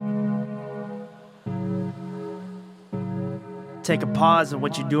Take a pause on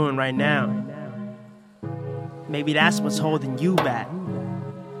what you're doing right now. Maybe that's what's holding you back.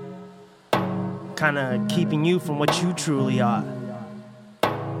 Kinda keeping you from what you truly are.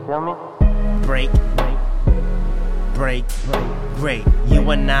 Feel me? Break. Great. You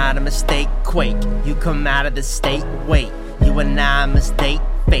are not a mistake, quake. You come out of the state, wait. You are not a mistake,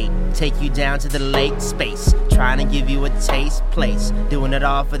 fate. Take you down to the lake space. Trying to give you a taste place. Doing it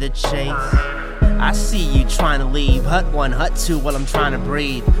all for the chase. I see you trying to leave hut 1, hut 2 while I'm trying to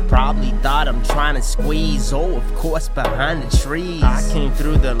breathe. Probably thought I'm trying to squeeze. Oh, of course, behind the trees. I came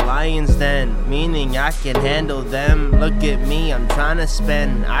through the lions then, meaning I can handle them. Look at me, I'm trying to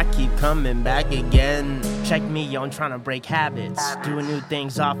spend. I keep coming back again. Check me, I'm trying to break habits. Doing new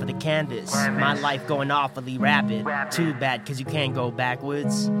things off of the canvas. My life going awfully rapid. Too bad, cause you can't go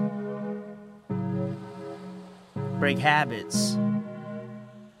backwards. Break habits.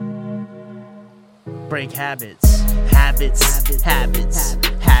 Break habits, habits,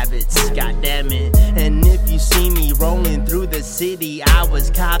 god damn it. And if you see me rolling through the city, I was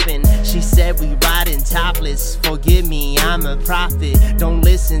copping. She said we riding topless. Forgive me, I'm a prophet. Don't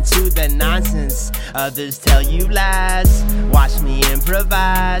listen to the nonsense others tell you lies. Watch me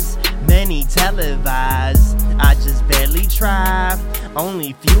improvise, many televise. I just barely try,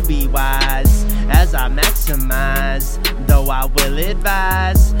 only few be wise. As I maximize, though I will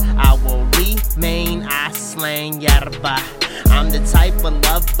advise, I will remain, I slang yerba. I'm the type of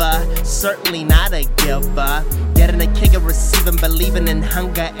lover, certainly not a giver. Getting a kick of receiving, believing in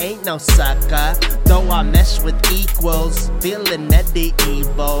hunger, ain't no sucker. Though I mesh with equals, feeling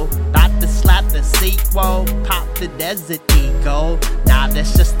medieval. About to slap the sequel, pop the desert eagle. Nah,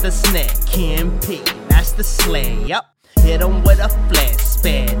 that's just the snare, Cian P, that's the slay, yup. Hit 'em with a flare,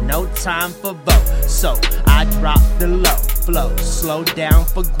 spare no time for vote. So I drop the low flow, slow down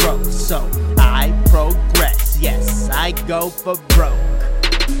for growth. So I progress, yes, I go for broke.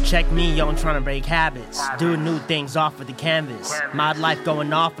 Check me, yo, I'm trying to break habits. Doing new things off of the canvas. My life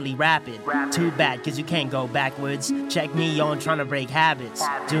going awfully rapid. Too bad, cause you can't go backwards. Check me, yo, I'm trying to break habits.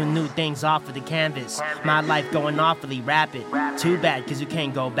 Doing new things off of the canvas. My life going awfully rapid. Too bad, cause you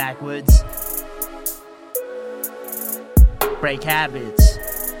can't go backwards. Break habits.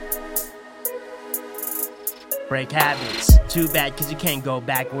 Break habits. Too bad, cause you can't go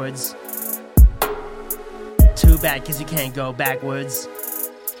backwards. Too bad, cause you can't go backwards.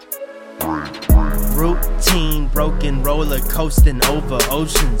 Routine, broken, roller coasting over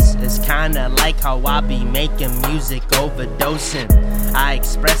oceans. It's kinda like how I be making music overdosing. I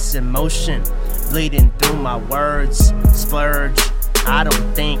express emotion, bleeding through my words. Splurge, I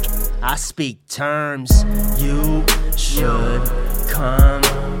don't think, I speak terms. You should come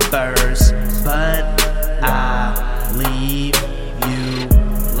first, but I leave you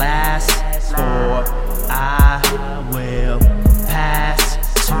last. For I will pass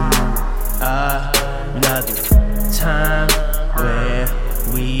to another time where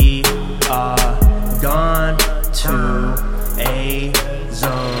we are gone to a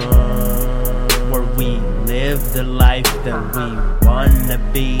zone where we live the life that we wanna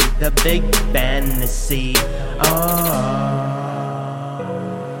be. The big fantasy. Oh.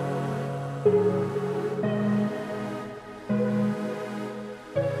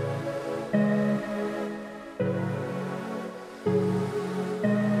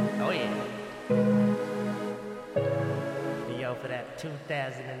 For that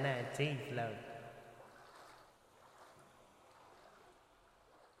 2019 flow.